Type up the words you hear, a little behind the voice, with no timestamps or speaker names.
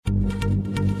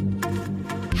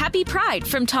Happy Pride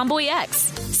from Tomboy X,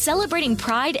 celebrating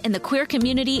pride and the queer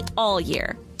community all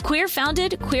year. Queer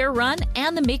founded, queer run,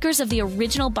 and the makers of the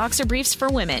original boxer briefs for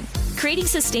women, creating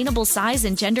sustainable size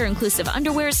and gender inclusive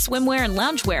underwear, swimwear, and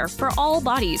loungewear for all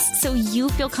bodies so you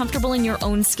feel comfortable in your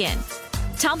own skin.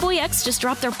 Tomboy X just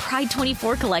dropped their Pride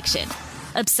 24 collection.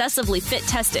 Obsessively fit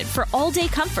tested for all day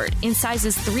comfort in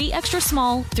sizes 3 extra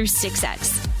small through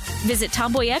 6X. Visit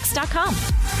tomboyx.com.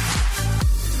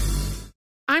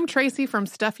 I'm Tracy from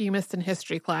Stuff You Missed in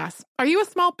History Class. Are you a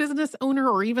small business owner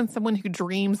or even someone who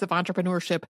dreams of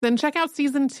entrepreneurship? Then check out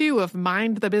Season 2 of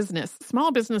Mind the Business,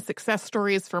 Small Business Success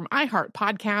Stories from iHeart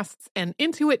Podcasts and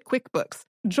Intuit QuickBooks.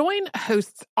 Join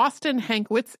hosts Austin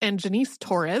Hankwitz and Janice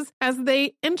Torres as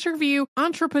they interview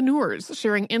entrepreneurs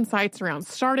sharing insights around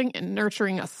starting and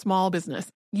nurturing a small business.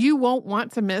 You won't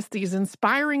want to miss these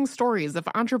inspiring stories of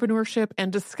entrepreneurship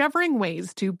and discovering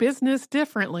ways to business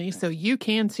differently so you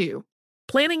can too.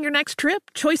 Planning your next trip?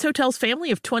 Choice Hotels'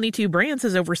 family of 22 brands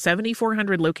has over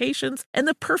 7,400 locations and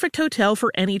the perfect hotel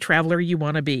for any traveler you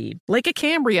want to be. Like a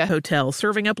Cambria Hotel,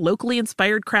 serving up locally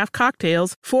inspired craft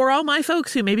cocktails for all my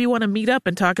folks who maybe want to meet up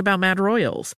and talk about Mad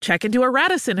Royals. Check into a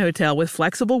Radisson Hotel with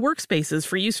flexible workspaces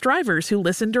for you strivers who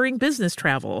listen during business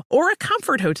travel. Or a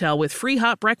Comfort Hotel with free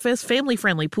hot breakfast,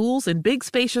 family-friendly pools, and big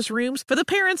spacious rooms for the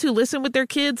parents who listen with their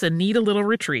kids and need a little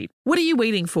retreat. What are you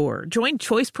waiting for? Join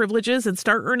Choice Privileges and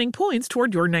start earning points toward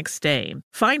your next stay.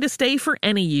 Find a stay for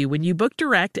any you when you book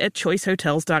direct at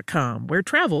choicehotels.com, where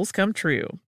travels come true.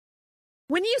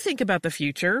 When you think about the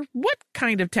future, what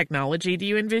kind of technology do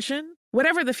you envision?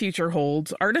 Whatever the future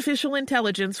holds, artificial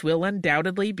intelligence will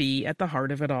undoubtedly be at the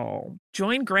heart of it all.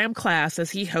 Join Graham Class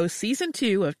as he hosts Season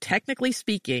 2 of Technically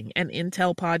Speaking, an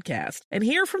Intel podcast, and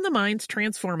hear from the minds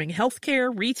transforming healthcare,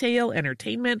 retail,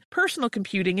 entertainment, personal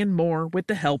computing, and more with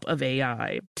the help of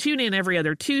AI. Tune in every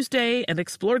other Tuesday and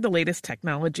explore the latest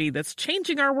technology that's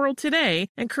changing our world today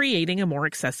and creating a more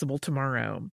accessible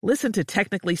tomorrow. Listen to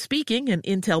Technically Speaking, an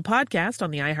Intel podcast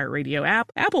on the iHeartRadio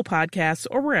app, Apple Podcasts,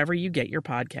 or wherever you get your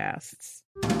podcasts.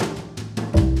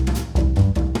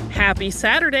 Happy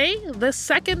Saturday! The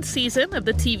second season of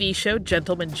the TV show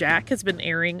Gentleman Jack has been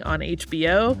airing on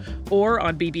HBO or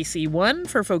on BBC One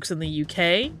for folks in the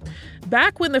UK.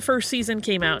 Back when the first season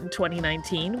came out in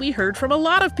 2019, we heard from a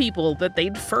lot of people that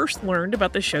they'd first learned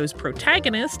about the show's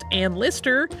protagonist, Ann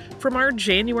Lister, from our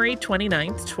January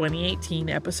 29th,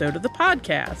 2018 episode of the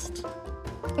podcast.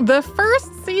 The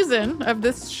first season of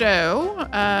this show,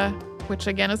 which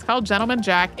again is called Gentleman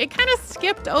Jack, it kind of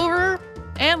skipped over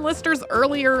Ann Lister's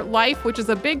earlier life, which is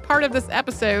a big part of this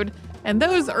episode, and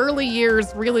those early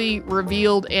years really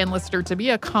revealed Ann Lister to be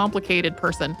a complicated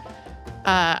person.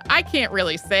 I can't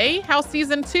really say how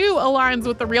Season 2 aligns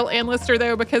with the real Ann Lister,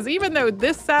 though, because even though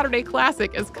this Saturday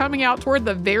Classic is coming out toward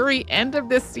the very end of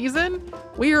this season,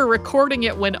 we are recording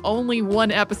it when only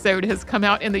one episode has come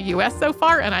out in the U.S. so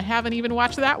far, and I haven't even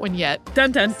watched that one yet.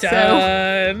 Dun, dun,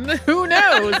 dun. So, who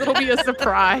knows? It'll be a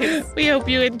surprise. We hope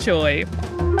you enjoy.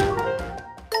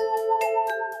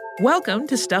 Welcome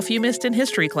to Stuff You Missed in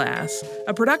History Class,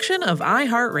 a production of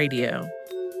iHeartRadio.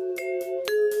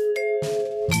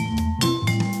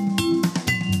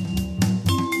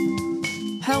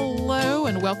 Hello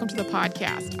and welcome to the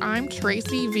podcast. I'm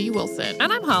Tracy V. Wilson.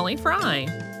 And I'm Holly Fry.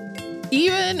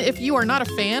 Even if you are not a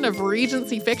fan of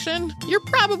Regency fiction, you're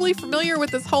probably familiar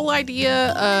with this whole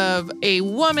idea of a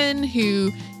woman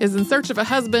who is in search of a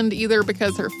husband either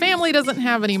because her family doesn't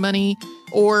have any money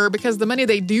or because the money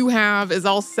they do have is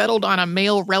all settled on a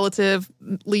male relative,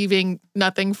 leaving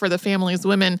nothing for the family's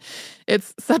women.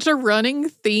 It's such a running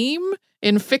theme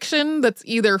in fiction that's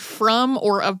either from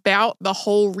or about the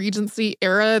whole Regency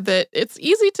era that it's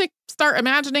easy to start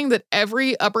imagining that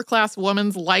every upper-class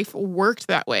woman's life worked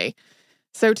that way.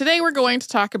 So today we're going to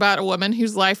talk about a woman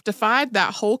whose life defied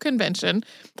that whole convention.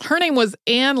 Her name was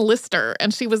Ann Lister,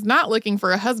 and she was not looking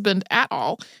for a husband at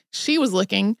all. She was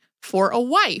looking for a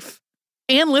wife.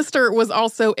 Ann Lister was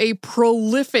also a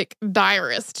prolific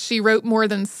diarist. She wrote more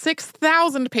than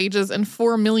 6,000 pages and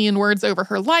 4 million words over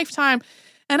her lifetime,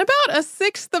 and about a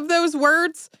sixth of those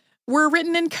words were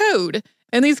written in code.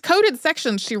 In these coded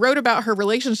sections, she wrote about her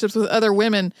relationships with other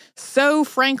women so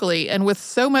frankly and with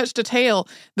so much detail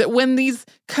that when these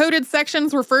coded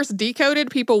sections were first decoded,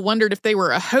 people wondered if they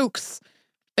were a hoax.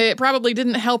 It probably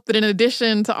didn't help that in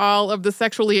addition to all of the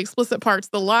sexually explicit parts,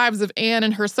 the lives of Anne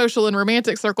and her social and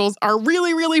romantic circles are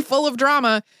really, really full of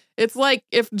drama. It's like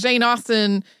if Jane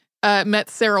Austen met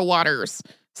Sarah Waters.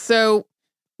 So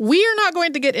we are not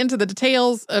going to get into the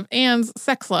details of Anne's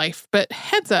sex life, but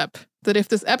heads up that if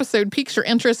this episode piques your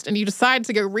interest and you decide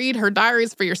to go read her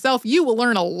diaries for yourself, you will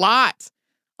learn a lot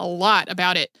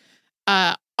about it.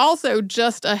 Also,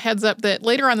 just a heads up that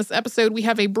later on this episode, we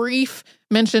have a brief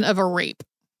mention of a rape.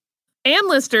 Anne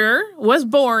Lister was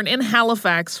born in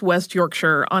Halifax, West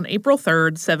Yorkshire on April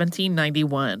 3rd,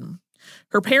 1791.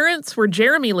 Her parents were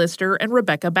Jeremy Lister and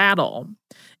Rebecca Battle.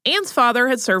 Anne's father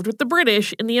had served with the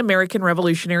British in the American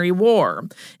Revolutionary War,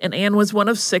 and Anne was one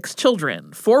of 6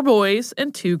 children, 4 boys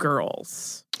and 2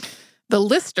 girls. The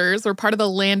Listers were part of the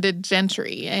landed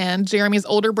gentry, and Jeremy's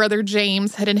older brother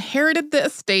James had inherited the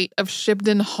estate of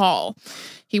Shibden Hall.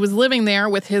 He was living there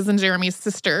with his and Jeremy's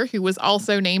sister, who was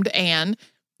also named Anne.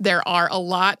 There are a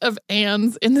lot of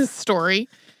Annes in this story.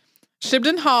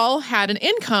 Shibden Hall had an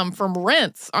income from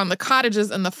rents on the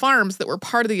cottages and the farms that were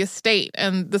part of the estate,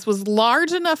 and this was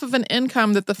large enough of an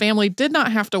income that the family did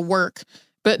not have to work,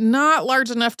 but not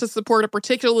large enough to support a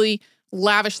particularly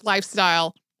lavish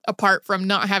lifestyle apart from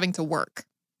not having to work.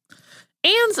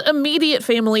 Anne's immediate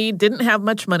family didn't have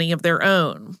much money of their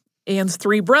own. Anne's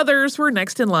 3 brothers were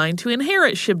next in line to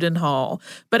inherit Shibden Hall,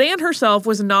 but Anne herself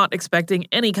was not expecting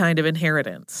any kind of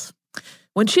inheritance.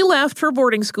 When she left for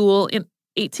boarding school in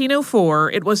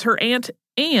 1804, it was her Aunt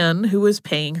Anne who was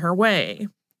paying her way.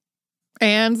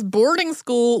 Anne's boarding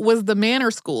school was the Manor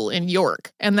School in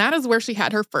York, and that is where she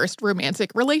had her first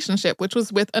romantic relationship, which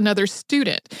was with another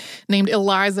student named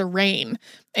Eliza Rain.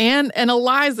 Anne and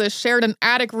Eliza shared an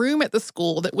attic room at the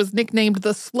school that was nicknamed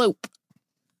the Slope.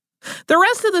 The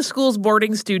rest of the school's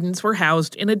boarding students were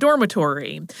housed in a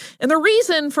dormitory, and the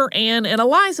reason for Anne and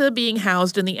Eliza being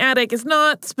housed in the attic is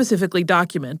not specifically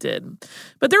documented.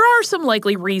 But there are some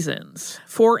likely reasons.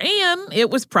 For Anne, it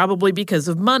was probably because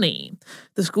of money.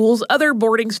 The school's other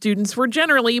boarding students were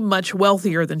generally much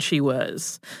wealthier than she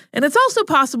was. And it's also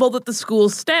possible that the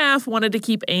school's staff wanted to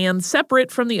keep Anne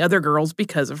separate from the other girls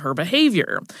because of her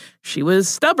behavior. She was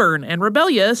stubborn and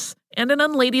rebellious and an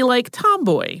unladylike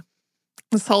tomboy.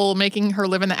 This whole making her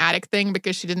live in the attic thing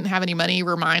because she didn't have any money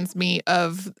reminds me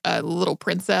of Little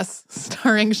Princess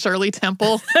starring Shirley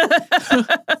Temple.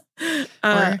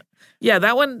 Yeah,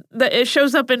 that one, it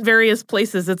shows up in various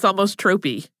places. It's almost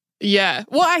tropey. Yeah.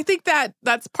 Well, I think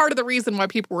that's part of the reason why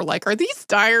people were like, are these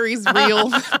diaries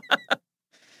real?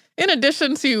 In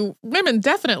addition to women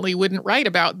definitely wouldn't write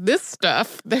about this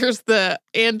stuff.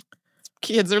 And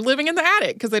kids are living in the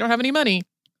attic because they don't have any money.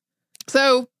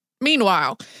 So,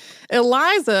 meanwhile,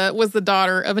 Eliza was the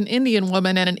daughter of an Indian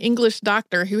woman and an English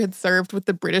doctor who had served with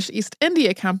the British East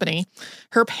India Company.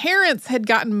 Her parents had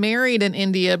gotten married in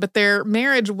India, but their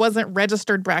marriage wasn't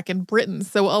registered back in Britain.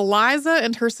 So Eliza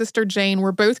and her sister Jane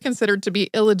were both considered to be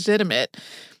illegitimate.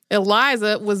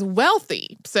 Eliza was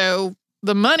wealthy, so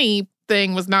the money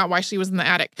thing was not why she was in the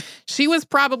attic. She was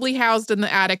probably housed in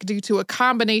the attic due to a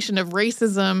combination of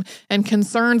racism and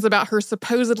concerns about her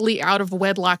supposedly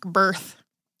out-of-wedlock birth.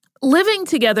 Living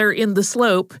together in the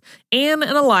Slope, Anne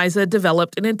and Eliza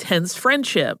developed an intense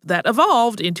friendship that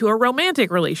evolved into a romantic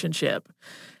relationship.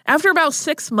 After about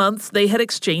 6 months, they had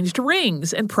exchanged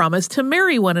rings and promised to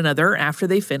marry one another after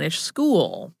they finished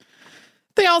school.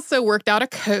 They also worked out a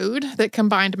code that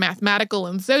combined mathematical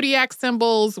and zodiac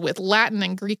symbols with Latin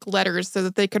and Greek letters so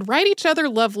that they could write each other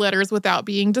love letters without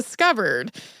being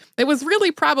discovered. It was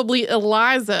really probably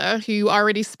Eliza, who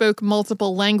already spoke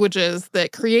multiple languages,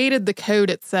 that created the code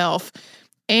itself.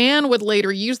 Anne would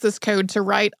later use this code to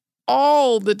write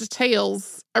all the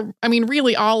details, I mean,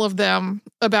 really all of them,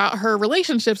 about her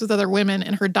relationships with other women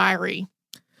in her diary.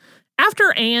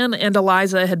 After Anne and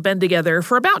Eliza had been together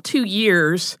for about 2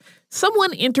 years,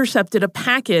 someone intercepted a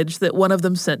package that one of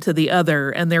them sent to the other,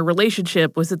 and their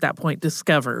relationship was at that point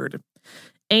discovered.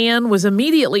 Anne was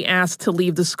immediately asked to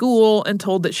leave the school and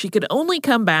told that she could only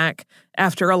come back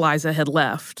after Eliza had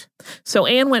left. So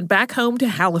Anne went back home to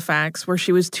Halifax, where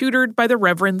she was tutored by the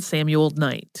Reverend Samuel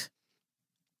Knight.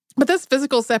 But this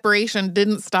physical separation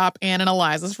didn't stop Anne and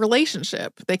Eliza's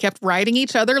relationship. They kept writing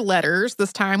each other letters,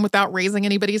 this time without raising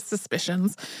anybody's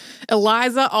suspicions.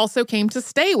 Eliza also came to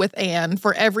stay with Anne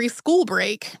for every school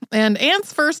break. And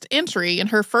Anne's first entry in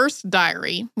her first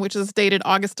diary, which is dated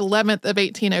August 11th of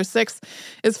 1806,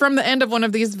 is from the end of one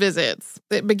of these visits.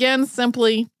 It begins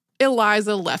simply,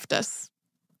 "Eliza left us."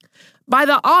 By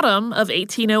the autumn of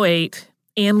 1808,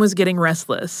 Anne was getting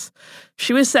restless.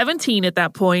 She was 17 at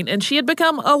that point, and she had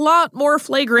become a lot more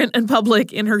flagrant and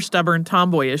public in her stubborn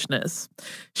tomboyishness.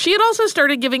 She had also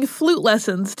started giving flute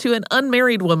lessons to an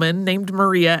unmarried woman named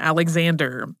Maria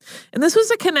Alexander. And this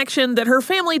was a connection that her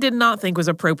family did not think was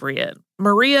appropriate.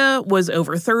 Maria was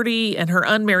over 30, and her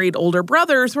unmarried older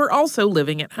brothers were also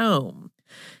living at home.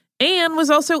 Anne was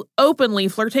also openly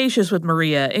flirtatious with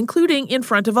Maria, including in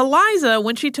front of Eliza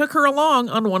when she took her along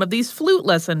on one of these flute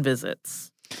lesson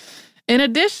visits. In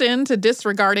addition to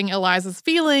disregarding Eliza's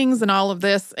feelings and all of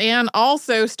this, Anne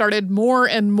also started more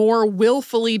and more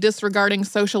willfully disregarding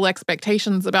social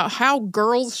expectations about how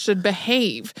girls should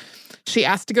behave. She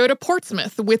asked to go to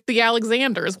Portsmouth with the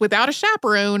Alexanders without a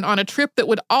chaperone on a trip that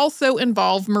would also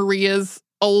involve Maria's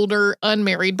older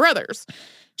unmarried brothers.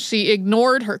 She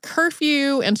ignored her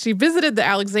curfew, and she visited the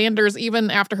Alexanders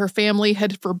even after her family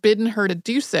had forbidden her to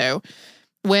do so.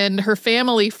 When her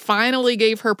family finally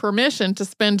gave her permission to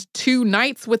spend 2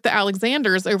 nights with the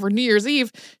Alexanders over New Year's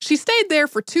Eve, she stayed there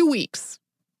for 2 weeks.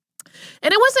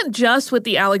 And it wasn't just with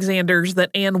the Alexanders that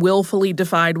Anne willfully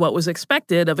defied what was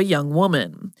expected of a young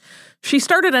woman. She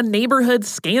started a neighborhood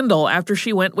scandal after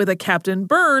she went with a Captain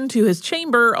Byrne to his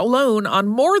chamber alone on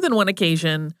more than one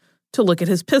occasion to look at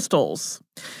his pistols.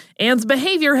 Anne's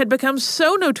behavior had become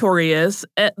so notorious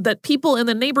that people in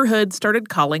the neighborhood started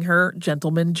calling her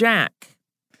Gentleman Jack.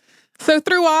 So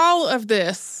through all of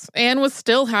this, Anne was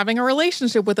still having a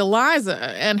relationship with Eliza,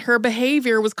 and her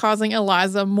behavior was causing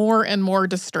Eliza more and more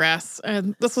distress.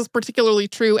 And this was particularly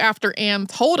true after Anne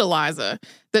told Eliza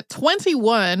that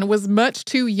 21 was much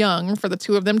too young for the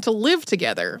two of them to live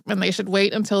together, and they should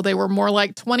wait until they were more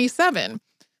like 27.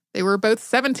 They were both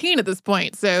 17 at this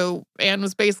point, so Anne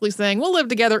was basically saying, we'll live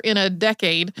together in a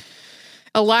decade.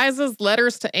 Eliza's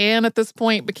letters to Anne at this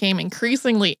point became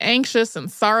increasingly anxious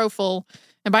and sorrowful.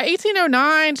 And by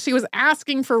 1809, she was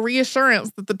asking for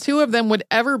reassurance that the two of them would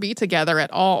ever be together at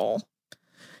all.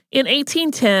 In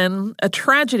 1810, a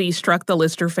tragedy struck the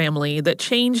Lister family that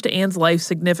changed Anne's life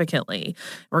significantly.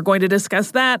 We're going to discuss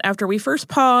that after we first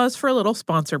pause for a little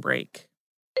sponsor break.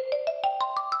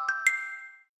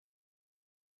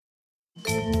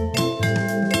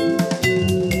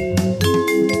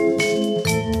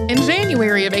 In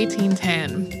January of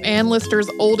 1810, Anne Lister's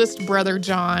oldest brother,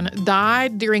 John,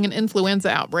 died during an influenza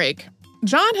outbreak.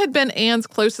 John had been Anne's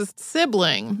closest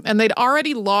sibling, and they'd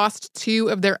already lost 2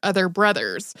 of their other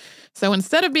brothers. So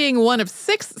instead of being one of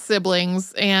 6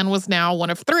 siblings, Anne was now one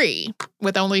of 3,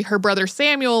 with only her brother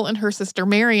Samuel and her sister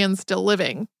Marian still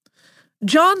living.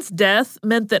 John's death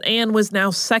meant that Anne was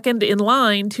now second in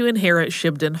line to inherit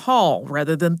Shibden Hall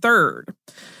rather than third.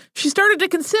 She started to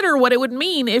consider what it would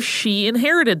mean if she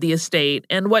inherited the estate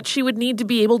and what she would need to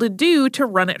be able to do to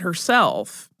run it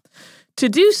herself. To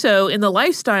do so in the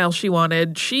lifestyle she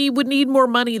wanted, she would need more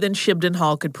money than Shibden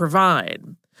Hall could provide.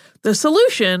 The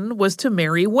solution was to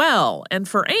marry well, and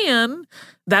for Anne,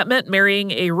 that meant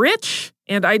marrying a rich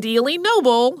and ideally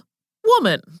noble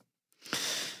woman.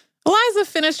 Eliza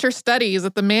finished her studies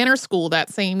at the Manor School that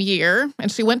same year,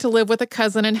 and she went to live with a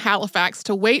cousin in Halifax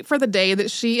to wait for the day that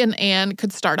she and Anne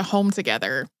could start a home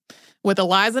together. With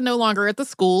Eliza no longer at the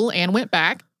school, Anne went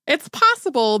back. It's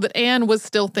possible that Anne was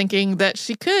still thinking that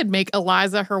she could make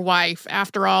Eliza her wife.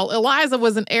 After all, Eliza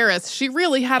was an heiress. She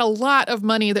really had a lot of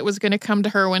money that was going to come to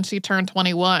her when she turned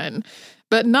 21.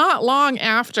 But not long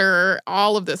after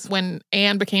all of this, when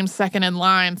Anne became second in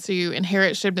line to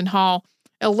inherit Shibden Hall,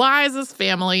 Eliza's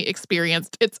family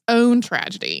experienced its own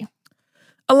tragedy.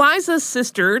 Eliza's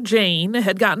sister, Jane,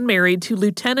 had gotten married to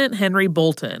Lieutenant Henry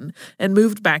Bolton and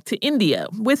moved back to India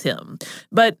with him,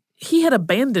 but he had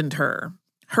abandoned her.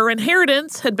 Her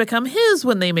inheritance had become his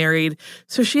when they married,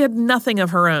 so she had nothing of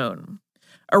her own.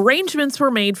 Arrangements were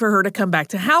made for her to come back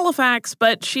to Halifax,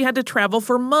 but she had to travel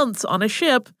for months on a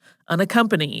ship,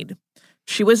 unaccompanied.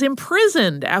 She was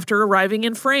imprisoned after arriving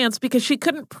in France because she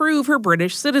couldn't prove her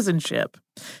British citizenship.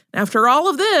 After all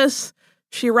of this,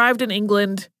 she arrived in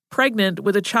England pregnant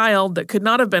with a child that could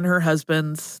not have been her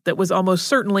husband's, that was almost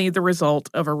certainly the result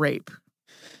of a rape.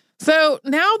 So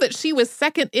now that she was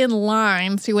second in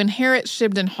line to inherit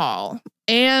Shibden Hall,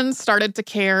 Anne started to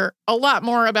care a lot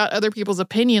more about other people's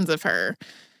opinions of her.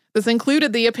 This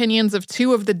included the opinions of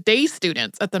 2 of the day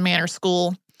students at the Manor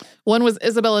School. One was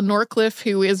Isabella Norcliffe,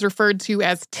 who is referred to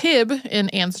as Tib in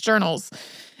Anne's journals.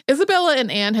 Isabella and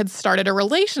Anne had started a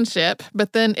relationship,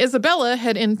 but then Isabella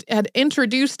had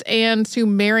introduced Anne to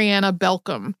Mariana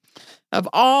Belcombe. Of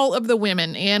all of the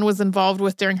women Anne was involved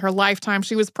with during her lifetime,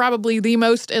 she was probably the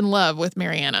most in love with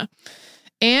Mariana.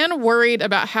 Anne worried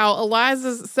about how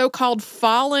Eliza's so-called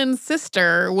fallen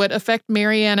sister would affect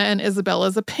Mariana and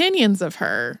Isabella's opinions of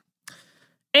her.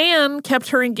 Anne kept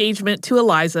her engagement to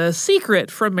Eliza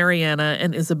secret from Mariana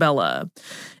and Isabella.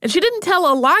 And she didn't tell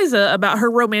Eliza about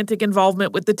her romantic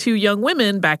involvement with the 2 young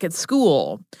women back at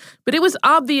school. But it was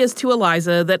obvious to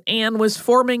Eliza that Anne was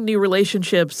forming new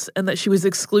relationships and that she was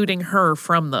excluding her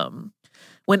from them.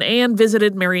 When Anne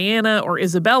visited Mariana or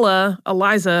Isabella,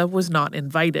 Eliza was not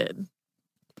invited.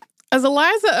 As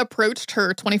Eliza approached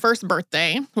her 21st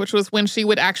birthday, which was when she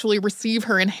would actually receive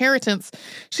her inheritance,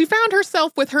 she found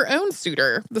herself with her own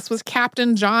suitor. This was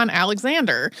Captain John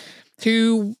Alexander.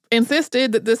 who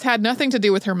insisted that this had nothing to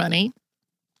do with her money.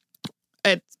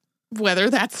 Whether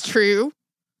that's true,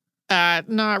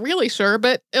 not really sure,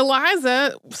 but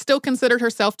Eliza still considered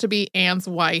herself to be Anne's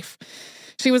wife.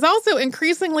 She was also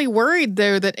increasingly worried,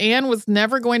 though, that Anne was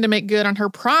never going to make good on her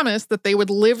promise that they would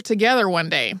live together one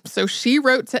day. So she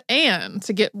wrote to Anne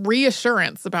to get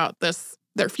reassurance about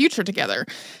their future together.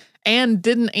 Anne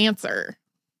didn't answer.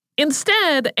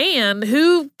 Instead, Anne,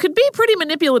 who could be pretty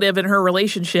manipulative in her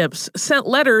relationships, sent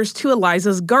letters to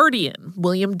Eliza's guardian,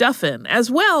 William Duffin,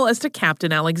 as well as to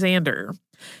Captain Alexander.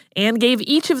 Anne gave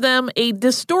each of them a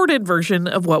distorted version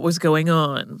of what was going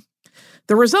on.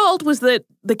 The result was that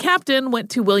the captain went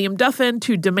to William Duffin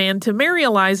to demand to marry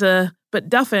Eliza, but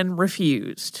Duffin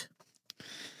refused.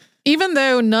 Even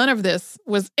though none of this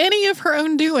was any of her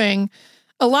own doing,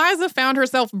 Eliza found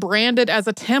herself branded as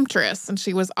a temptress, and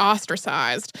she was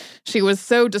ostracized. She was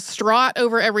so distraught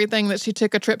over everything that she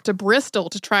took a trip to Bristol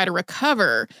to try to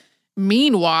recover.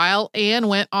 Meanwhile, Anne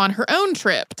went on her own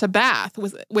trip to Bath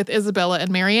with Isabella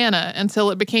and Mariana until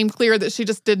it became clear that she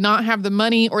just did not have the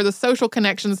money or the social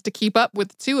connections to keep up with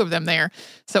the two of them there.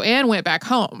 So Anne went back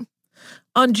home.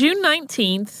 On June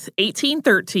 19th,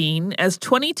 1813, as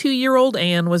 22-year-old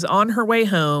Anne was on her way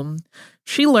home,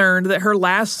 she learned that her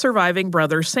last surviving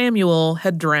brother, Samuel,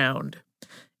 had drowned.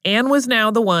 Anne was now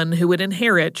the one who would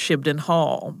inherit Shibden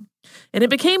Hall. And it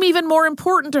became even more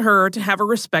important to her to have a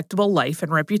respectable life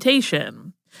and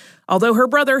reputation. Although her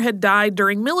brother had died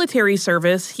during military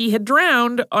service, he had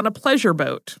drowned on a pleasure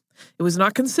boat. It was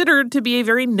not considered to be a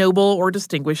very noble or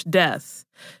distinguished death.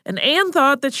 And Anne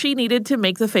thought that she needed to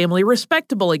make the family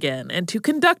respectable again and to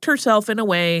conduct herself in a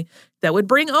way that would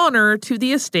bring honor to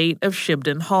the estate of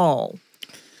Shibden Hall.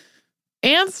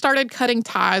 Anne started cutting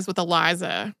ties with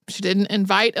Eliza. She didn't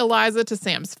invite Eliza to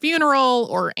Sam's funeral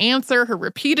or answer her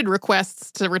repeated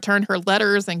requests to return her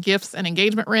letters and gifts and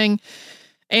engagement ring.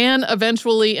 Anne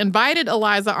eventually invited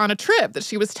Eliza on a trip that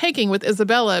she was taking with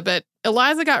Isabella, but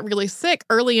Eliza got really sick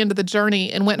early into the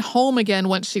journey and went home again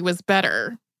once she was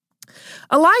better.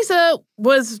 Eliza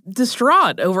was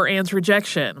distraught over Anne's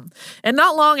rejection, and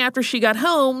not long after she got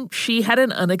home, she had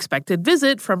an unexpected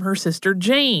visit from her sister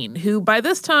Jane, who by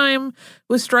this time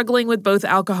was struggling with both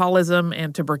alcoholism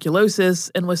and tuberculosis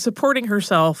and was supporting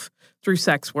herself through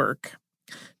sex work.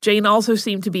 Jane also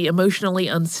seemed to be emotionally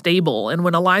unstable, and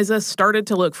when Eliza started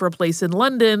to look for a place in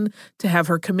London to have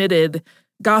her committed,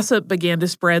 gossip began to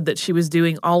spread that she was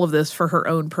doing all of this for her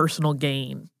own personal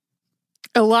gain.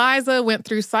 Eliza went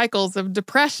through cycles of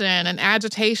depression and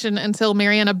agitation until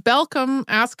Mariana Belcombe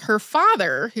asked her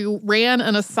father, who ran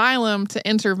an asylum, to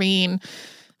intervene.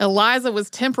 Eliza was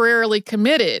temporarily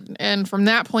committed, and from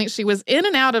that point she was in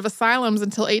and out of asylums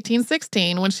until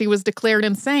 1816 when she was declared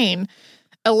insane.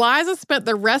 Eliza spent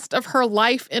the rest of her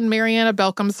life in Mariana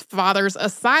Belcombe's father's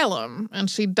asylum, and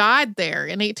she died there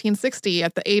in 1860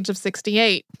 at the age of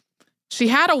 68. She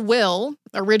had a will.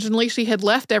 Originally, she had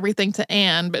left everything to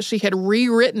Anne, but she had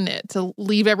rewritten it to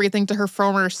leave everything to her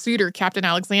former suitor, Captain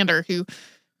Alexander, who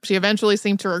she eventually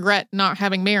seemed to regret not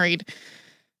having married.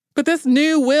 But this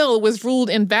new will was ruled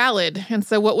invalid, and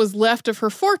so what was left of her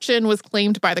fortune was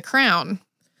claimed by the crown.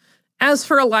 As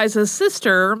for Eliza's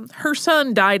sister, her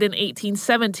son died in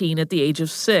 1817 at the age of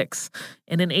 6,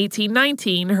 and in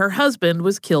 1819, her husband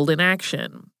was killed in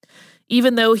action.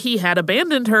 Even though he had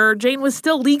abandoned her, Jane was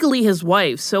still legally his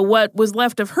wife, so what was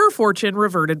left of her fortune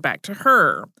reverted back to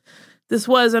her. This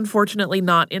was unfortunately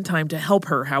not in time to help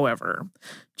her, however.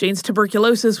 Jane's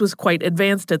tuberculosis was quite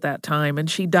advanced at that time, and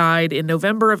she died in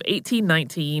November of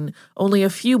 1819, only a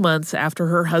few months after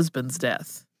her husband's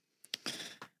death.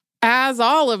 As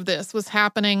all of this was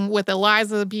happening with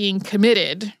Eliza being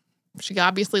committed, she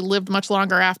obviously lived much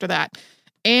longer after that,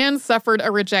 Anne suffered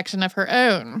a rejection of her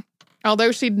own.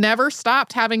 Although she'd never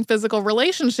stopped having physical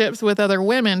relationships with other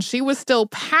women, she was still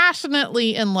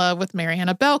passionately in love with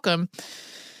Mariana Belcombe.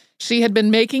 She had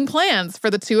been making plans for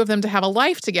the two of them to have a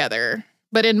life together.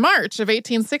 But in March of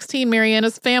 1816,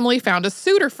 Mariana's family found a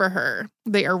suitor for her.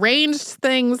 They arranged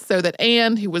things so that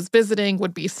Anne, who was visiting,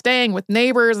 would be staying with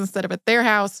neighbors instead of at their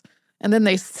house, and then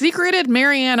they secreted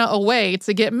Mariana away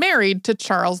to get married to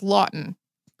Charles Laughton.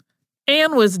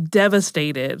 Anne was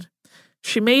devastated.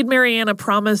 She made Mariana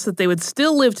promise that they would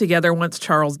still live together once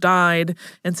Charles died,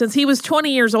 and since he was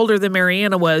 20 years older than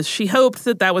Mariana was, she hoped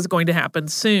that that was going to happen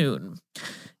soon.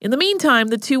 In the meantime,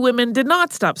 the two women did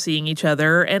not stop seeing each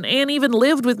other, and Anne even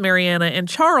lived with Mariana and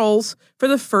Charles for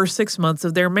the first 6 months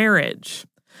of their marriage.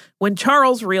 When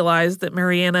Charles realized that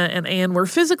Mariana and Anne were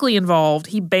physically involved,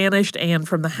 he banished Anne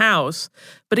from the house,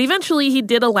 but eventually he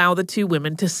did allow the two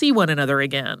women to see one another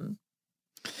again.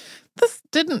 This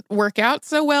didn't work out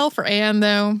so well for Anne,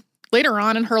 though. Later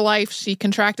on in her life, she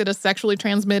contracted a sexually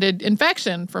transmitted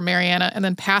infection from Mariana and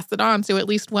then passed it on to at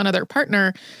least one other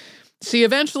partner. She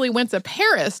eventually went to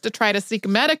Paris to try to seek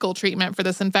medical treatment for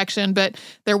this infection, but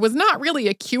there was not really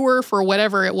a cure for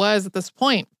whatever it was at this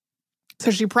point. So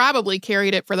she probably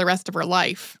carried it for the rest of her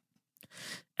life.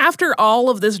 After all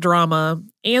of this drama,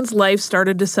 Anne's life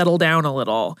started to settle down a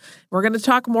little. We're going to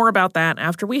talk more about that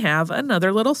after we have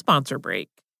another little sponsor break.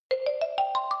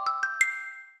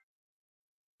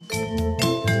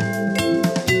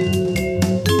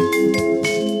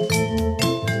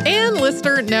 Anne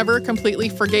Lister never completely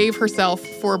forgave herself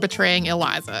for betraying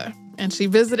Eliza, and she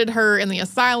visited her in the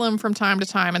asylum from time to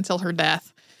time until her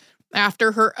death.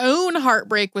 After her own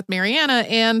heartbreak with Mariana,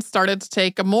 Anne started to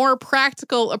take a more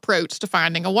practical approach to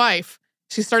finding a wife.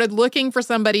 She started looking for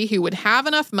somebody who would have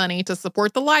enough money to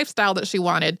support the lifestyle that she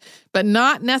wanted, but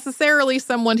not necessarily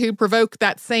someone who'd provoke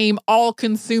that same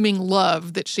all-consuming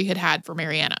love that she had had for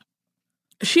Mariana.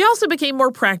 She also became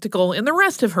more practical in the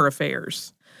rest of her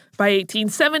affairs. By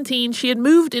 1817, she had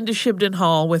moved into Shibden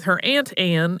Hall with her Aunt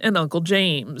Anne and Uncle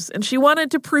James, and she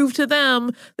wanted to prove to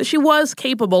them that she was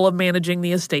capable of managing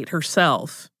the estate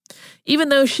herself. Even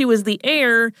though she was the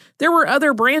heir, there were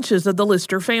other branches of the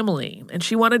Lister family, and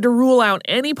she wanted to rule out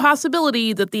any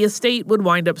possibility that the estate would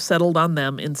wind up settled on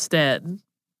them instead.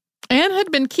 Anne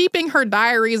had been keeping her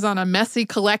diaries on a messy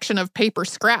collection of paper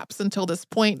scraps until this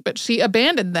point, but she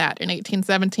abandoned that in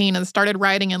 1817 and started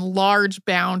writing in large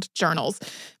bound journals,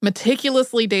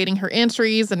 meticulously dating her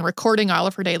entries and recording all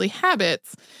of her daily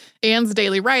habits. Anne's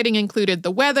daily writing included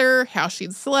the weather, how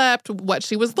she'd slept, what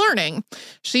she was learning.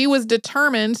 She was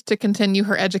determined to continue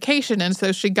her education, and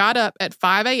so she got up at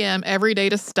 5 a.m. every day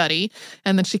to study,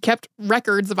 and then she kept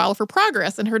records of all of her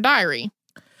progress in her diary.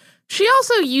 She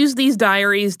also used these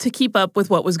diaries to keep up with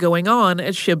what was going on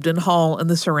at Shibden Hall and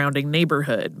the surrounding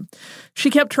neighborhood. She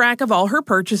kept track of all her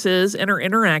purchases and her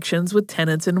interactions with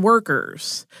tenants and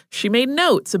workers. She made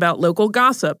notes about local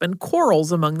gossip and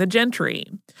quarrels among the gentry.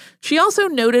 She also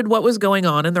noted what was going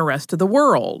on in the rest of the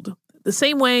world. The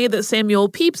same way that Samuel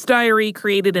Pepys' diary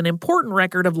created an important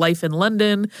record of life in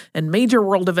London and major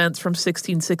world events from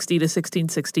 1660 to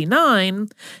 1669,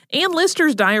 Anne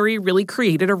Lister's diary really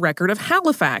created a record of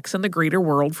Halifax and the greater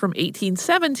world from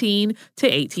 1817 to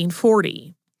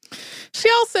 1840. She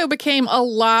also became a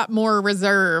lot more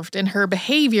reserved in her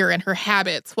behavior and her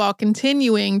habits while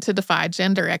continuing to defy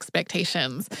gender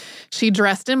expectations. She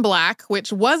dressed in black,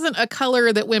 which wasn't a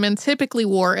color that women typically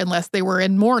wore unless they were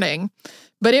in mourning.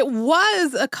 But it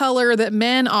was a color that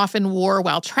men often wore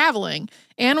while traveling.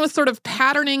 Anne was sort of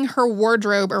patterning her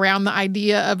wardrobe around the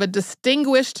idea of a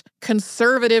distinguished,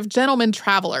 conservative gentleman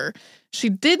traveler. She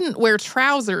didn't wear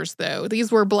trousers, though.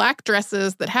 These were black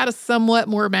dresses that had a somewhat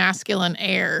more masculine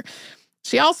air.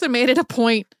 She also made it a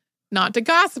point not to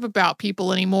gossip about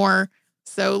people anymore.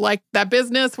 So, like that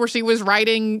business where she was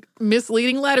writing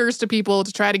misleading letters to people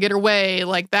to try to get her way,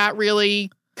 like that really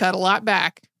cut a lot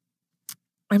back.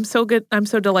 I'm so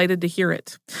delighted to hear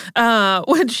it.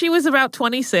 When she was about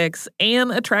 26,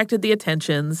 Anne attracted the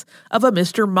attentions of a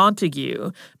Mr.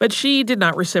 Montague, but she did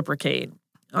not reciprocate.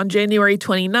 On January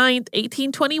 29th,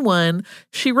 1821,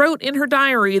 she wrote in her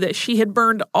diary that she had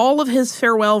burned all of his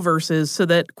farewell verses so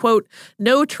that, quote,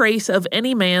 no trace of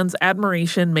any man's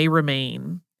admiration may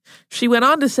remain. She went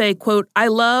on to say, quote, I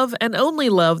love and only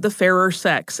love the fairer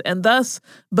sex, and thus,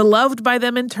 beloved by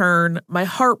them in turn, my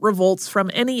heart revolts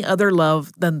from any other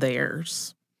love than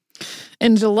theirs.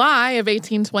 In July of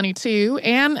 1822,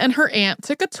 Anne and her aunt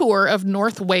took a tour of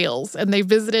North Wales, and they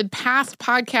visited past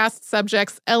podcast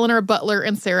subjects Eleanor Butler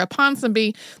and Sarah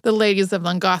Ponsonby, the ladies of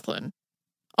Llangollen.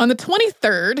 On the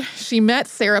 23rd, she met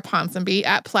Sarah Ponsonby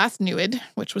at Plas Newydd,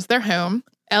 which was their home.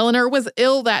 Eleanor was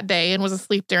ill that day and was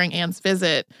asleep during Anne's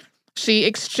visit. She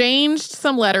exchanged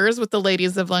some letters with the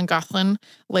ladies of Llangollen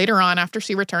later on after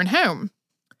she returned home.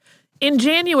 In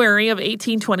January of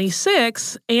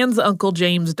 1826, Anne's Uncle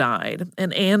James died,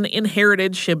 and Anne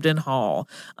inherited Shibden Hall,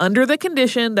 under the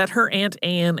condition that her Aunt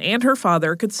Anne and her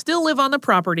father could still live on the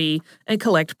property and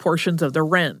collect portions of the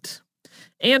rent.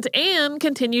 Aunt Anne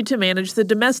continued to manage the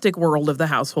domestic world of the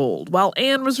household, while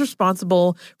Anne was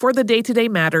responsible for the day-to-day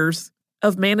matters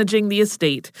of managing the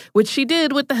estate, which she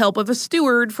did with the help of a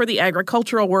steward for the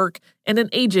agricultural work and an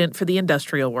agent for the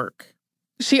industrial work.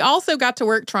 She also got to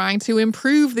work trying to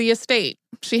improve the estate.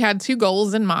 She had two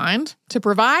goals in mind: to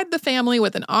provide the family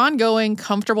with an ongoing,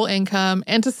 comfortable income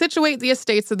and to situate the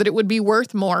estate so that it would be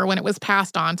worth more when it was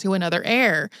passed on to another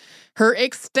heir. Her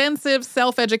extensive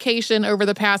self-education over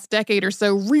the past decade or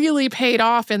so really paid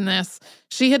off in this.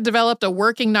 She had developed a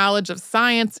working knowledge of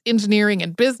science, engineering,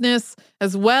 and business,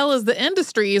 as well as the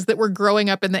industries that were growing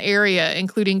up in the area,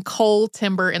 including coal,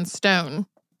 timber, and stone.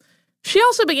 She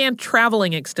also began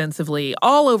traveling extensively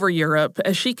all over Europe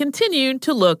as she continued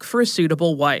to look for a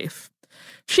suitable wife.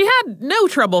 She had no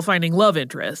trouble finding love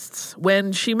interests.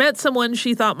 When she met someone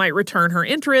she thought might return her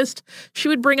interest, she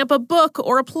would bring up a book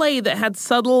or a play that had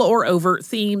subtle or overt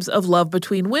themes of love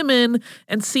between women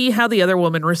and see how the other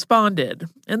woman responded.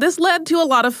 And this led to a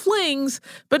lot of flings,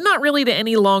 but not really to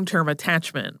any long-term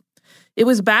attachment. It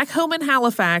was back home in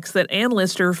Halifax that Anne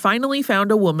Lister finally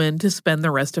found a woman to spend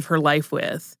the rest of her life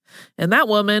with. And that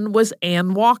woman was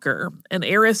Anne Walker, an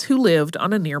heiress who lived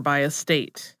on a nearby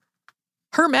estate.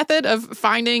 Her method of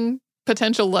finding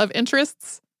potential love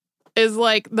interests is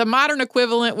like the modern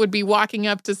equivalent would be walking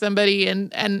up to somebody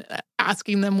and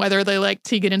asking them whether they like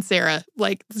Tegan and Sarah.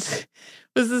 Like, this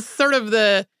is sort of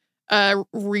the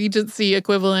Regency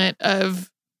equivalent of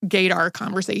gaydar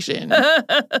conversation.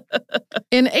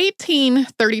 In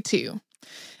 1832,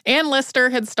 Anne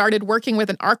Lister had started working with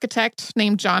an architect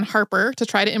named John Harper to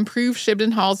try to improve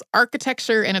Shibden Hall's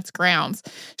architecture and its grounds.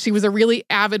 She was a really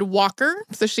avid walker,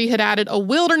 so she had added a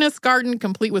wilderness garden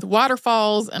complete with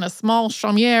waterfalls and a small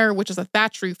chaumière, which is a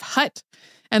thatch roof hut.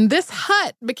 And this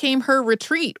hut became her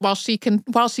retreat while she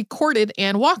courted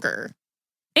Anne Walker.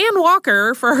 Anne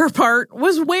Walker, for her part,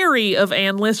 was wary of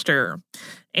Anne Lister.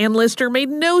 Anne Lister made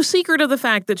no secret of the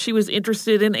fact that she was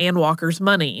interested in Anne Walker's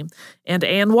money, and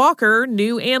Anne Walker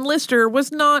knew Anne Lister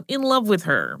was not in love with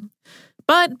her.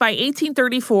 But by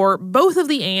 1834, both of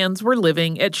the Annes were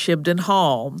living at Shibden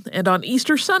Hall, and on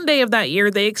Easter Sunday of that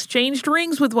year, they exchanged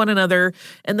rings with one another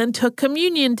and then took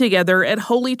communion together at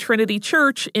Holy Trinity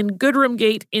Church in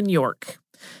Goodramgate in York.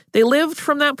 They lived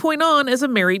from that point on as a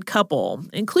married couple,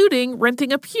 including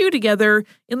renting a pew together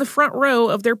in the front row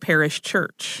of their parish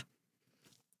church.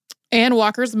 Anne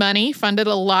Walker's money funded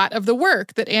a lot of the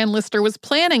work that Anne Lister was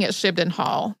planning at Shibden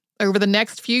Hall. Over the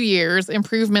next few years,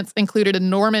 improvements included a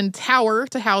Norman tower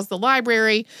to house the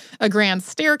library, a grand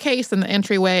staircase in the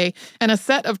entryway, and a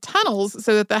set of tunnels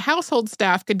so that the household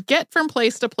staff could get from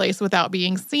place to place without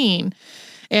being seen.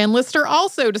 Anne Lister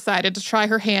also decided to try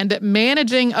her hand at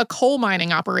managing a coal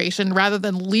mining operation rather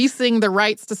than leasing the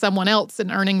rights to someone else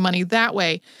and earning money that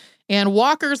way. Anne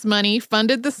Walker's money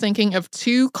funded the sinking of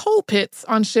 2 coal pits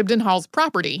on Shibden Hall's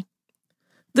property.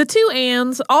 The two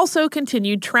Annes also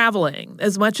continued traveling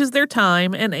as much as their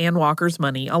time and Anne Walker's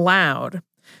money allowed.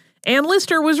 Anne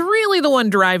Lister was really the one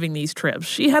driving these trips.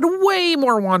 She had way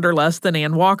more wanderlust than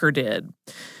Anne Walker did.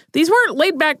 These weren't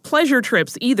laid-back pleasure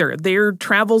trips either. Their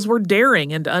travels were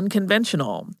daring and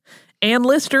unconventional. Anne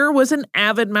Lister was an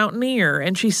avid mountaineer,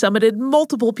 and she summited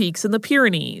multiple peaks in the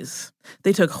Pyrenees.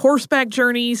 They took horseback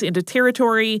journeys into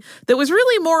territory that was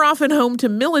really more often home to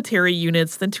military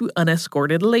units than to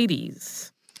unescorted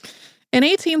ladies. In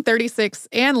 1836,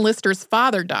 Anne Lister's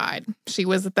father died. She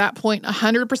was at that point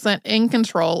 100% in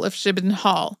control of Shibden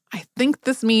Hall. I think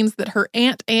this means that her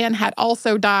Aunt Anne had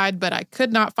also died, but I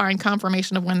could not find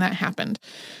confirmation of when that happened.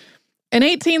 In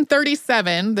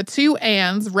 1837, the two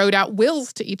Annes wrote out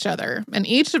wills to each other, and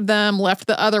each of them left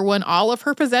the other one all of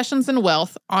her possessions and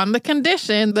wealth on the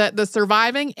condition that the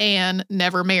surviving Anne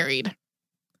never married.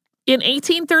 In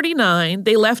 1839,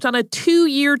 they left on a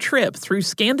 2-year trip through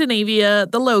Scandinavia,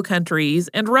 the Low Countries,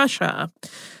 and Russia.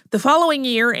 The following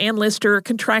year, Anne Lister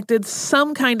contracted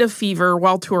some kind of fever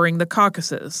while touring the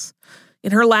Caucasus.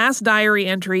 In her last diary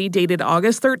entry, dated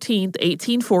August 13th,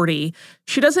 1840,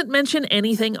 she doesn't mention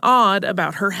anything odd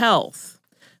about her health.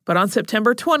 But on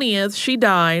September 20th, she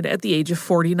died at the age of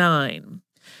 49.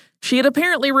 She had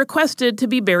apparently requested to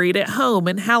be buried at home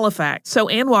in Halifax, so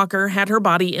Anne Walker had her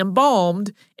body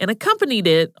embalmed and accompanied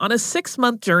it on a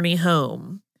 6-month journey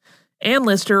home. Anne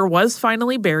Lister was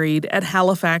finally buried at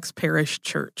Halifax Parish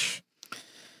Church.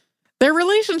 Their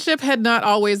relationship had not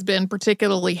always been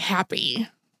particularly happy.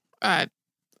 I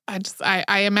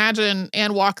imagine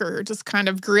Anne Walker just kind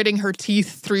of gritting her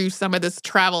teeth through some of this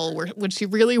travel when she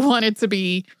really wanted to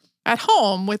be at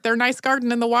home with their nice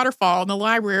garden and the waterfall and the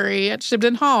library at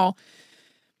Shibden Hall.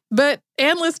 But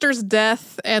Anne Lister's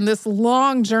death and this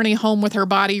long journey home with her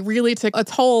body really took a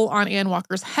toll on Anne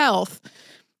Walker's health.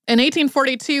 In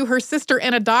 1842, her sister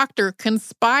and a doctor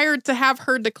conspired to have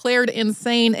her declared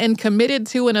insane and committed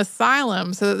to an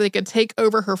asylum so that they could take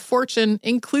over her fortune,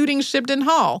 including Shibden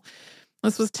Hall.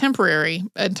 This was temporary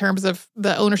in terms of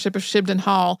the ownership of Shibden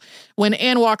Hall. When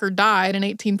Anne Walker died in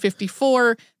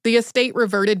 1854, the estate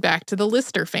reverted back to the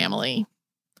Lister family.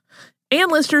 Anne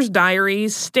Lister's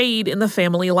diaries stayed in the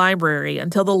family library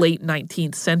until the late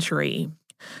 19th century.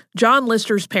 John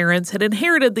Lister's parents had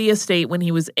inherited the estate when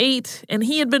he was 8, and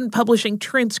he had been publishing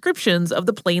transcriptions of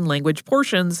the plain language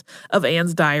portions of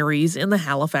Anne's diaries in the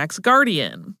Halifax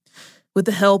Guardian. With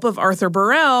the help of Arthur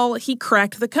Burrell, he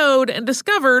cracked the code and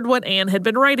discovered what Anne had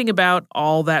been writing about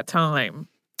all that time.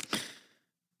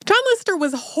 John Lister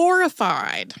was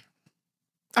horrified.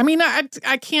 I mean,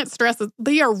 I can't stress it.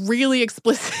 They are really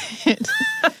explicit.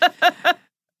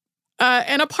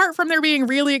 And apart from there being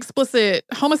really explicit,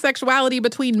 homosexuality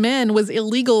between men was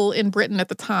illegal in Britain at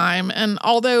the time. And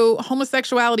although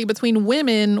homosexuality between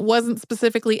women wasn't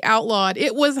specifically outlawed,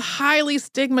 it was highly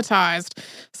stigmatized.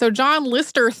 So John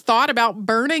Lister thought about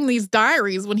burning these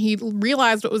diaries when he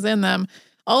realized what was in them.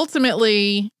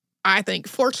 Ultimately, I think,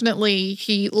 fortunately,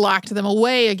 he locked them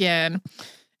away again.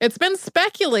 It's been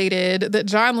speculated that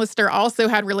John Lister also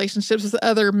had relationships with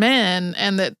other men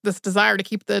and that this desire to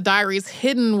keep the diaries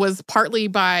hidden was partly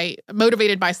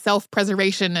motivated by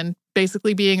self-preservation and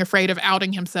basically being afraid of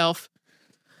outing himself.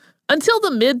 Until the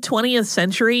mid-20th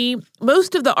century,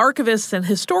 most of the archivists and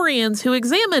historians who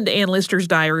examined Anne Lister's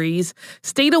diaries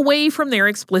stayed away from their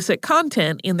explicit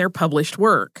content in their published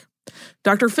work.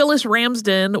 Dr. Phyllis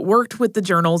Ramsden worked with the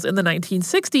journals in the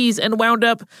 1960s and wound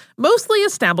up mostly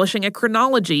establishing a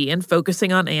chronology and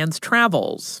focusing on Anne's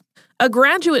travels. A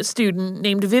graduate student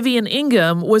named Vivian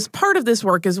Ingham was part of this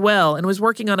work as well and was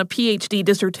working on a PhD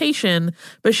dissertation,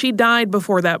 but she died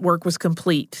before that work was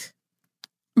complete.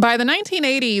 By the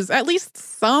 1980s, at least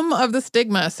some of the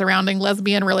stigma surrounding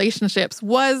lesbian relationships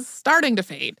was starting to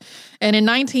fade. And in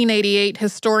 1988,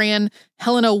 historian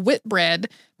Helena Whitbread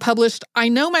published I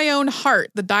Know My Own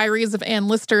Heart, The Diaries of Anne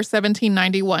Lister,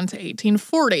 1791 to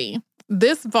 1840.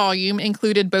 This volume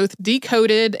included both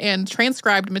decoded and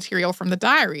transcribed material from the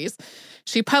diaries.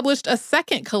 She published a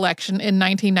second collection in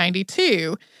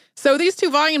 1992. So these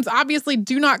two volumes obviously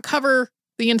do not cover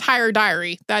the entire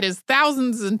diary. That is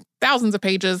thousands and thousands of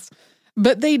pages.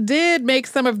 But they did make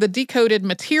some of the decoded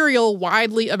material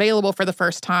widely available for the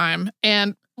first time.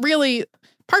 And really,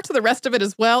 parts of the rest of it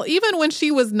as well. Even when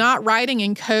she was not writing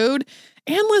in code,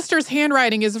 Anne Lister's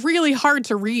handwriting is really hard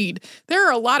to read. There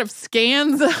are a lot of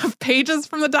scans of pages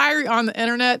from the diary on the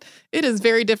internet. It is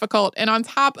very difficult. And on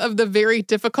top of the very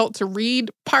difficult to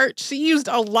read part, she used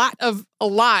a lot of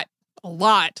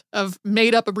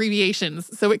made-up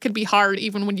abbreviations. So it could be hard,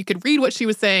 even when you could read what she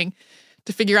was saying,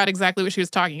 to figure out exactly what she was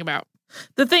talking about.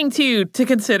 The thing, too, to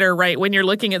consider, right, when you're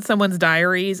looking at someone's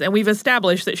diaries, and we've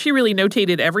established that she really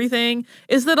notated everything,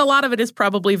 is that a lot of it is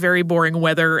probably very boring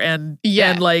weather and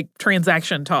like,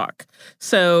 transaction talk.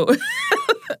 So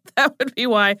that would be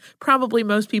why probably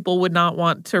most people would not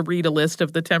want to read a list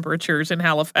of the temperatures in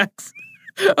Halifax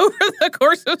over the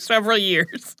course of several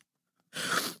years.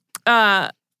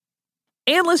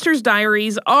 Anne Lister's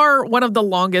diaries are one of the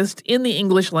longest in the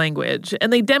English language,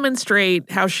 and they demonstrate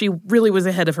how she really was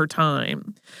ahead of her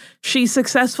time. She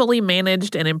successfully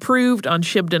managed and improved on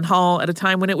Shibden Hall at a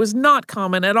time when it was not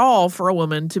common at all for a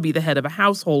woman to be the head of a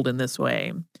household in this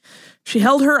way. She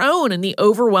held her own in the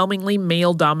overwhelmingly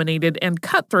male-dominated and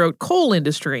cutthroat coal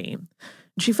industry.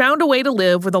 She found a way to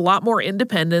live with a lot more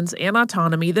independence and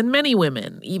autonomy than many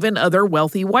women, even other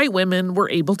wealthy white women, were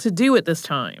able to do at this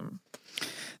time.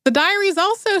 The diaries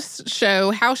also show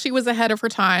how she was ahead of her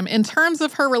time in terms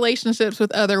of her relationships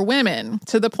with other women,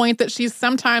 to the point that she's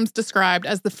sometimes described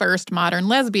as the first modern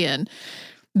lesbian.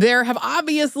 There have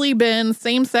obviously been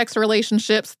same-sex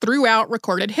relationships throughout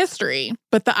recorded history,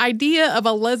 but the idea of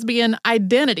a lesbian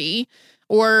identity,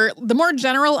 or the more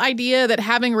general idea that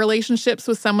having relationships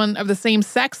with someone of the same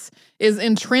sex is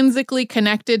intrinsically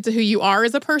connected to who you are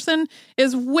as a person,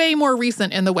 is way more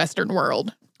recent in the Western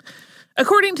world.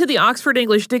 According to the Oxford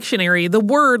English Dictionary, the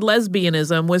word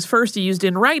lesbianism was first used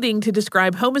in writing to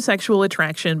describe homosexual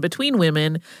attraction between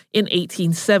women in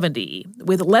 1870,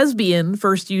 with lesbian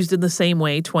first used in the same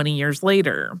way 20 years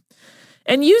later.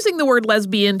 And using the word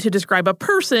lesbian to describe a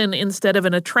person instead of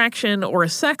an attraction or a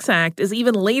sex act is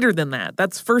even later than that.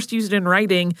 That's first used in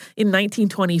writing in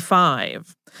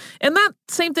 1925. And that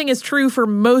same thing is true for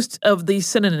most of the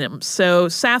synonyms. So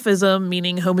sapphism,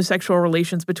 meaning homosexual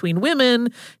relations between women,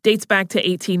 dates back to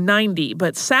 1890,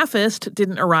 but sapphist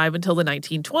didn't arrive until the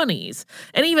 1920s.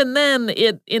 And even then,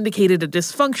 it indicated a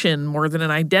dysfunction more than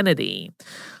an identity.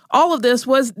 All of this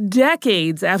was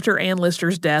decades after Anne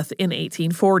Lister's death in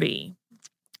 1840.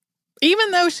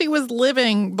 Even though she was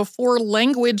living before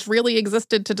language really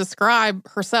existed to describe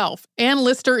herself, Anne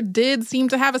Lister did seem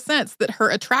to have a sense that her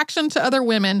attraction to other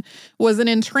women was an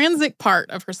intrinsic part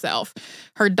of herself.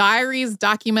 Her diaries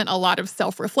document a lot of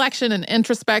self-reflection and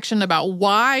introspection about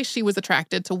why she was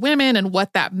attracted to women and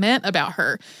what that meant about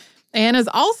her. Anne is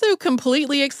also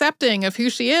completely accepting of who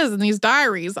she is in these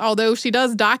diaries, although she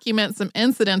does document some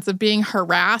incidents of being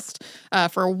harassed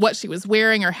for what she was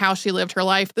wearing or how she lived her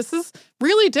life. This is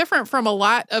really different from a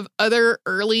lot of other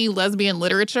early lesbian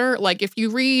literature. Like if you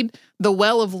read The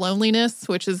Well of Loneliness,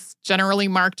 which is generally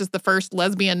marked as the first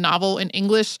lesbian novel in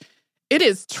English, it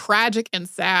is tragic and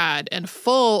sad and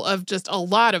full of just a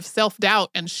lot of self-doubt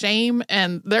and shame,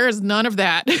 and there is none of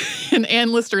that in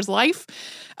Anne Lister's life.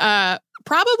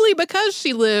 Probably because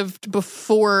she lived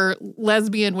before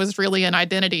lesbian was really an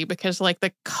identity, because like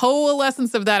the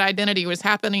coalescence of that identity was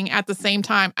happening at the same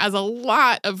time as a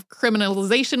lot of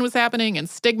criminalization was happening and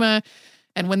stigma.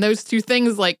 And when those two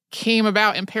things like came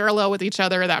about in parallel with each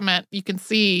other, that meant you can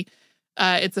see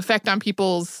its effect on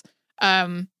people's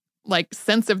like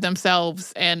sense of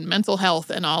themselves and mental health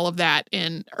and all of that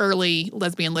in early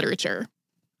lesbian literature.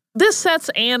 This sets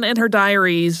Anne and her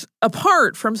diaries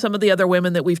apart from some of the other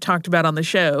women that we've talked about on the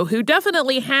show, who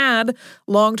definitely had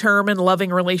long-term and loving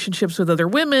relationships with other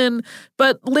women,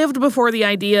 but lived before the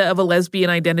idea of a lesbian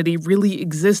identity really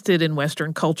existed in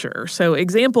Western culture. So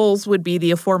examples would be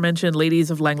the aforementioned ladies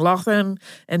of Llangollen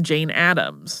and Jane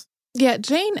Addams. Yeah,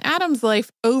 Jane Addams'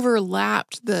 life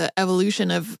overlapped the evolution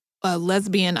of a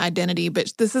lesbian identity,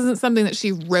 but this isn't something that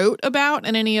she wrote about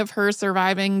in any of her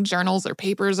surviving journals or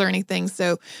papers or anything,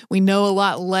 so we know a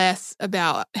lot less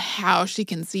about how she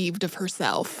conceived of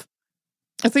herself.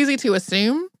 It's easy to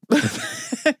assume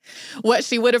what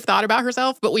she would have thought about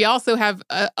herself, but we also have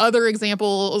other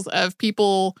examples of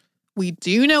people we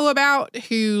do know about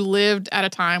who lived at a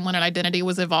time when an identity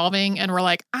was evolving and were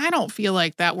like, I don't feel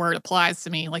like that word applies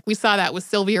to me. Like we saw that with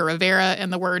Sylvia Rivera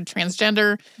and the word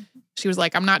transgender. She was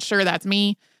like, I'm not sure that's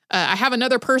me. I have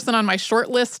another person on my short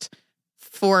list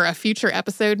for a future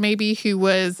episode maybe who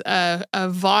was a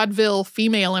vaudeville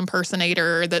female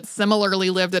impersonator that similarly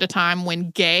lived at a time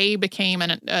when gay became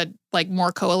like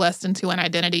more coalesced into an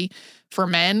identity for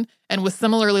men and was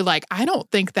similarly like, I don't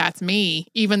think that's me,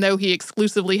 even though he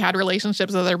exclusively had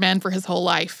relationships with other men for his whole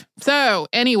life. So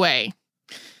anyway,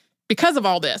 because of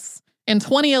all this, in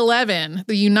 2011,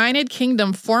 the United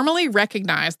Kingdom formally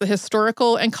recognized the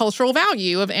historical and cultural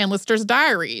value of Anne Lister's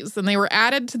diaries, and they were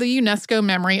added to the UNESCO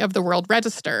Memory of the World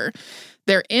Register.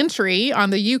 Their entry on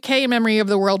the UK Memory of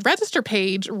the World Register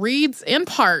page reads in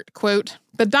part, quote,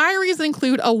 "The diaries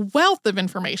include a wealth of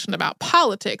information about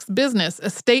politics, business,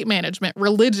 estate management,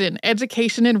 religion,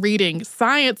 education and reading,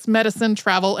 science, medicine,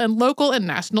 travel, and local and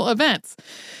national events.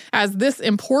 As this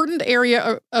important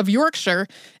area of Yorkshire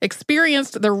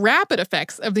experienced the rapid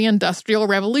effects of the Industrial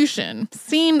Revolution,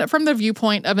 seen from the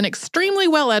viewpoint of an extremely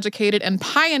well-educated and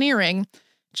pioneering,"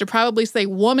 should probably say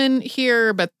woman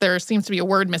here, but there seems to be a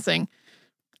word missing.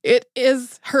 It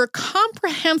is her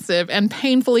comprehensive and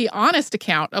painfully honest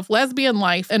account of lesbian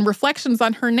life and reflections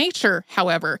on her nature,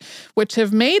 however, which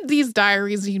have made these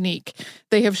diaries unique.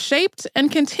 They have shaped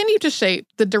and continue to shape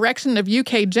the direction of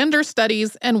UK gender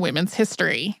studies and women's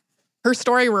history. Her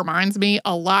story reminds me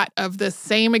a lot of the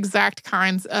same exact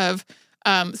kinds of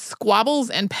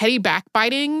squabbles and petty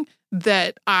backbiting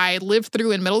that I lived through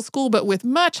in middle school, but with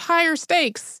much higher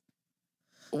stakes.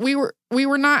 We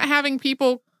were not having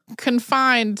people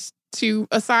confined to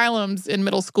asylums in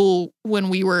middle school when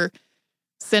we were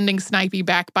sending snipey,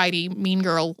 backbitey, mean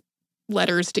girl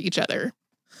letters to each other.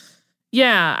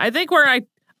 Yeah, I think where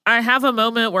I have a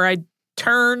moment where I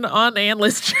turn on Anne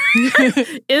Lister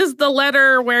is the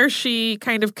letter where she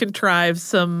kind of contrives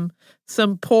some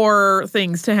poor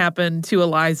things to happen to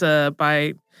Eliza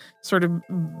by sort of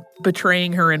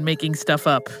betraying her and making stuff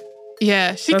up.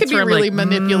 Yeah, she could be really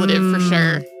manipulative for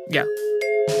sure. Yeah.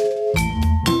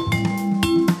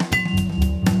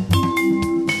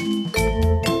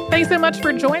 Thanks so much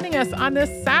for joining us on this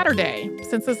Saturday.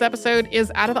 Since this episode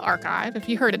is out of the archive, if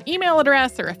you heard an email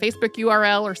address or a Facebook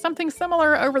URL or something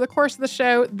similar over the course of the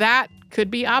show, that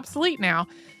could be obsolete now.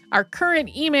 Our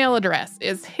current email address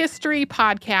is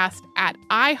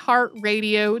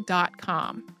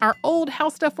historypodcast@iheartradio.com. Our old How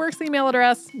Stuff Works email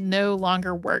address no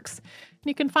longer works.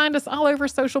 You can find us all over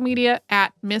social media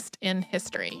at Missed in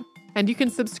History. And you can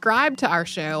subscribe to our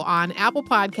show on Apple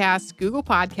Podcasts, Google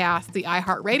Podcasts, the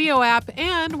iHeartRadio app,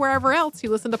 and wherever else you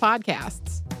listen to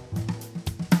podcasts.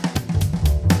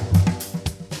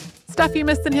 Stuff You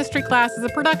Missed in History Class is a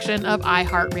production of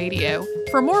iHeartRadio.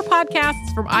 For more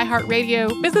podcasts from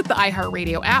iHeartRadio, visit the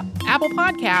iHeartRadio app, Apple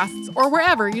Podcasts, or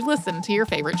wherever you listen to your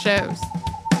favorite shows.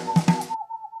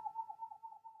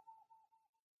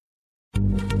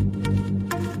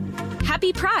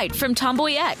 Happy Pride from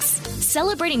Tomboy X,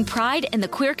 celebrating pride and the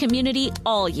queer community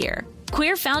all year.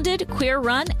 Queer founded, Queer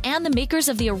run, and the makers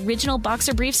of the original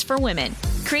boxer briefs for women,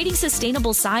 creating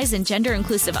sustainable size and gender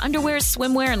inclusive underwear,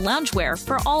 swimwear, and loungewear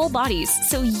for all bodies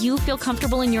so you feel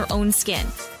comfortable in your own skin.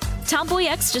 Tomboy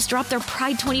X just dropped their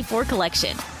Pride 24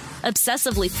 collection.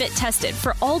 Obsessively fit tested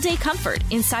for all day comfort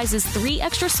in sizes 3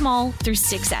 extra small through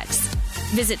 6X.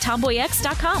 Visit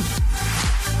tomboyx.com.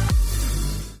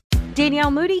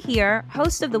 Danielle Moody here,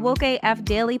 host of the Woke AF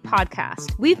Daily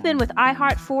podcast. We've been with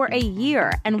iHeart for a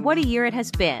year, and what a year it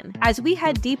has been. As we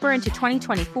head deeper into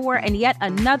 2024 and yet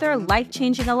another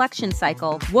life-changing election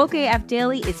cycle, Woke AF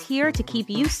Daily is here to keep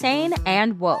you sane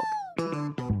and woke.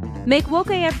 Make Woke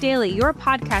AF Daily your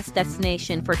podcast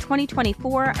destination for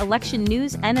 2024 election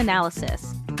news and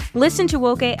analysis. Listen to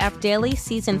Woke AF Daily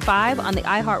Season 5 on the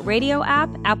iHeartRadio app,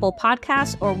 Apple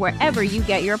Podcasts, or wherever you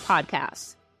get your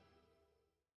podcasts.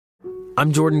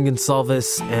 I'm Jordan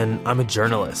Gonsalves, and I'm a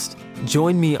journalist.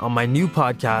 Join me on my new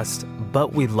podcast,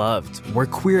 But We Loved, where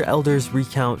queer elders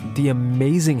recount the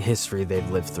amazing history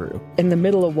they've lived through. In the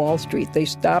middle of Wall Street, they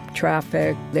stopped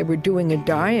traffic. They were doing a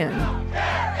die-in.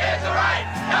 Healthcare is a right!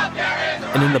 Healthcare is a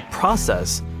right! And in the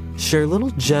process, share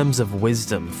little gems of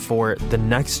wisdom for the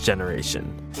next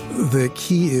generation. The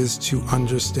key is to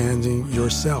understanding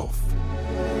yourself,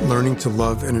 learning to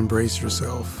love and embrace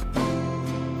yourself.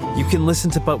 You can listen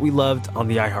to But We Loved on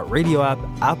the iHeartRadio app,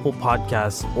 Apple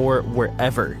Podcasts, or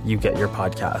wherever you get your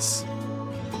podcasts.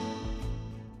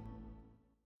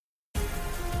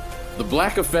 The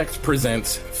Black Effect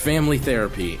presents Family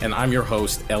Therapy, and I'm your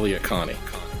host, Elliot Connie.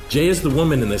 Jay is the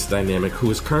woman in this dynamic who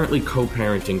is currently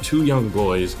co-parenting 2 young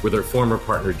boys with her former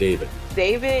partner, David.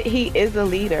 David, he is a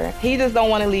leader. He just don't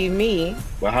want to leave me.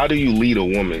 Well, how do you lead a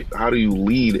woman? How do you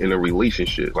lead in a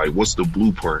relationship? Like, what's the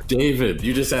blueprint? David,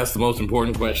 you just asked the most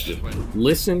important question.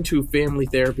 Listen to Family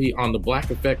Therapy on the Black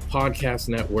Effect Podcast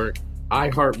Network,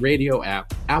 iHeartRadio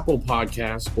app, Apple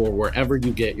Podcasts, or wherever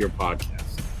you get your podcasts.